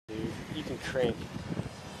You can crank.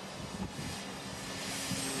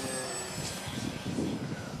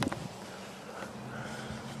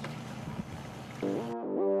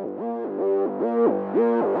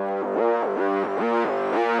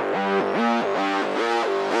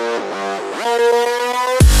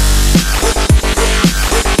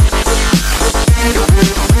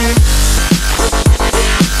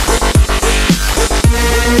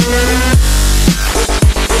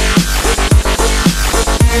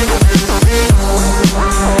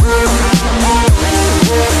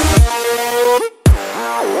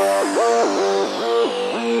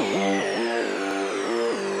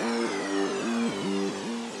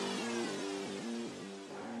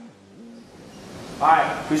 Alright,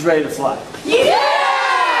 who's ready to fly? Yeah!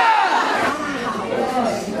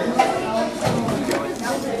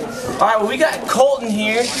 Alright, well we got Colton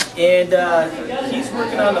here, and he's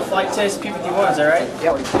working on the flight test P-51, is that right?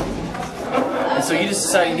 Yep. And so you just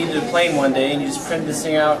decided you needed a plane one day, and you just printed this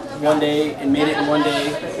thing out one day, and made it in one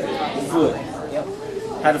day, and flew it. Yep.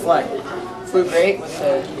 How'd it fly? Flew great with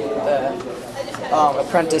the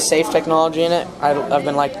apprentice safe technology in it. I've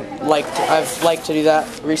liked to do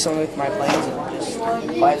that recently with my planes, and it just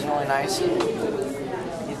flies really nice.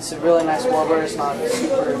 It's a really nice warbird. It's not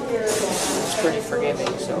super. It's pretty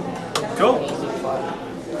forgiving, so Cool. easy to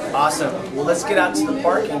fly. Awesome. Well, let's get out to the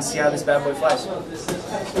park and see how this bad boy flies.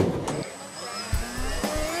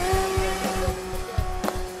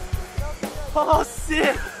 Oh,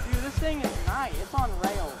 sick! Dude, this thing is nice. It's on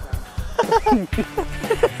rails. I'm thinking.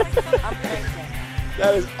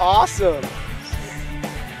 That is awesome.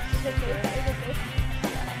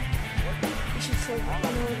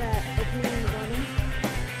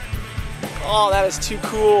 Oh, that is too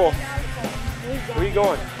cool. Where are you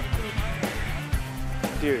going?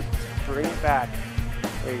 Dude, bring it back.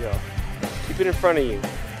 There you go. Keep it in front of you.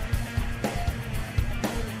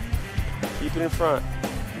 Keep it in front.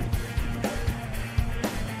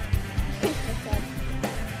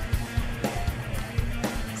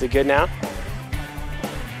 Is it good now?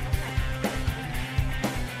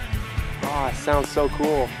 Oh, it sounds so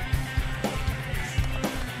cool.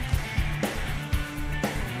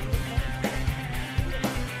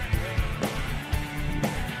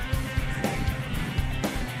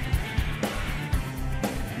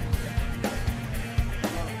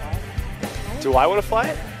 Do I want to fly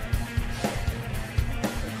it?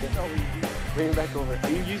 Bring it back over. Are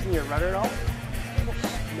you using your rudder at all?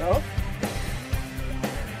 No?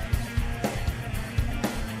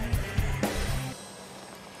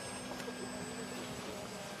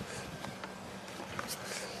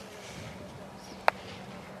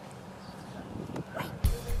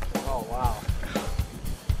 Oh, wow.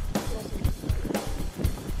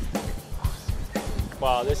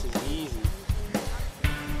 Wow, this is easy.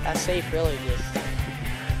 That's safe, really. Just.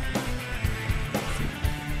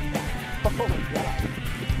 Oh my god.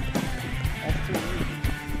 That's too easy.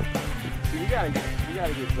 See, we gotta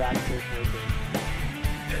get Zach safe right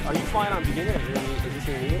there. Are you flying on beginner? Is this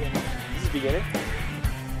intermediate? This is beginner?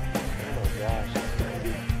 Oh my gosh.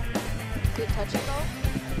 Did it touch it though?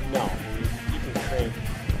 No, you can crank.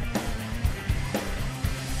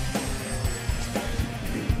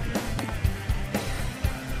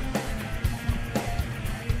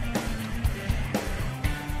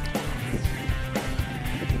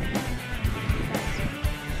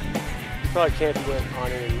 You probably can't do it on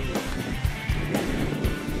intermediate.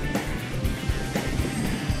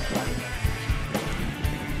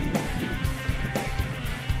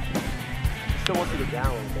 Still want to get down a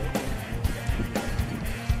little bit.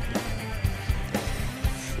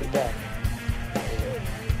 Get back.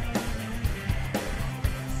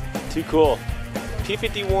 Too cool.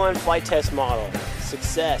 P-51 flight test model.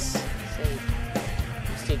 Success. Safe.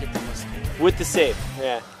 Just take it to Mustang. With the safe,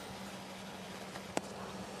 yeah.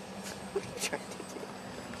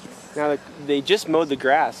 Now they just mowed the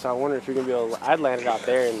grass, so I wonder if you're gonna be able to, I'd land it out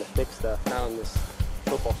there in the thick stuff, not on this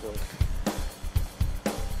football field.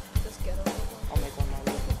 Just get over. I'll make one more.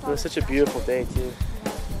 It was such a beautiful day too.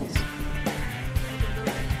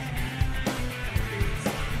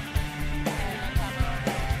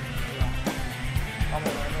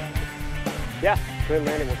 Yeah, go ahead and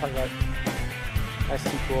land it, we'll talk about it. That's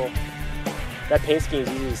too cool. That paint scheme is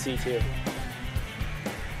easy to see too.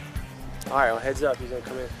 Alright, well heads up, he's gonna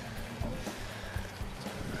come in.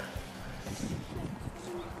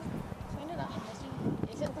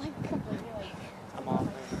 Is it like completely like I'm off.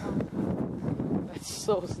 It's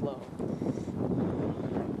so slow.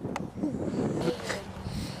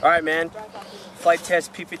 Alright, man. Flight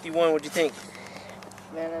test P-51, what'd you think?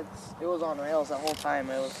 Man, it was on rails the whole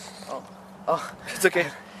time. It was It's okay.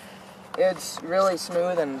 it's really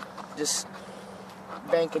smooth and just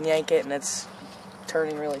bank and yank it, and it's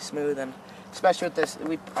turning really smooth. And especially with this,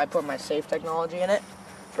 I put my safe technology in it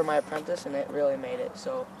for my apprentice, and it really made it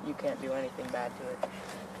so you can't do anything bad to it.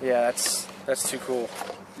 Yeah, that's too cool.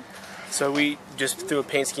 So we just threw a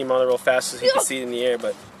paint scheme on it real fast so you can see it in the air,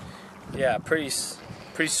 but yeah, pretty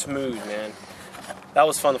smooth, man. That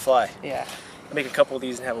was fun to fly. Yeah. I'll make a couple of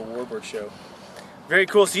these and have a warbird show. Very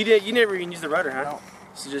cool. So you never even use the rudder, huh? No.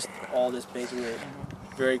 So just all this banking it.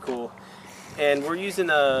 Very cool. And we're using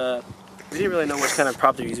a. We didn't really know what kind of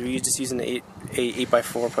prop to use. We just using an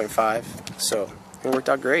 8x4.5. So it worked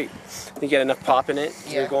out great. I think you had enough pop in it.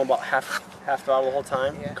 Yeah. You're going about half throttle the whole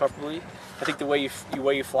time, comfortably. I think the way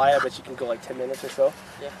you fly, I bet you can go like 10 minutes or so.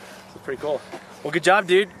 Yeah. So pretty cool. Well, good job,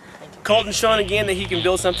 dude. Colton's showing again that he can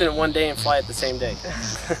build something in one day and fly it the same day.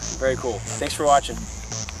 Very cool. Thanks for watching.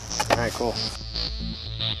 All right, cool.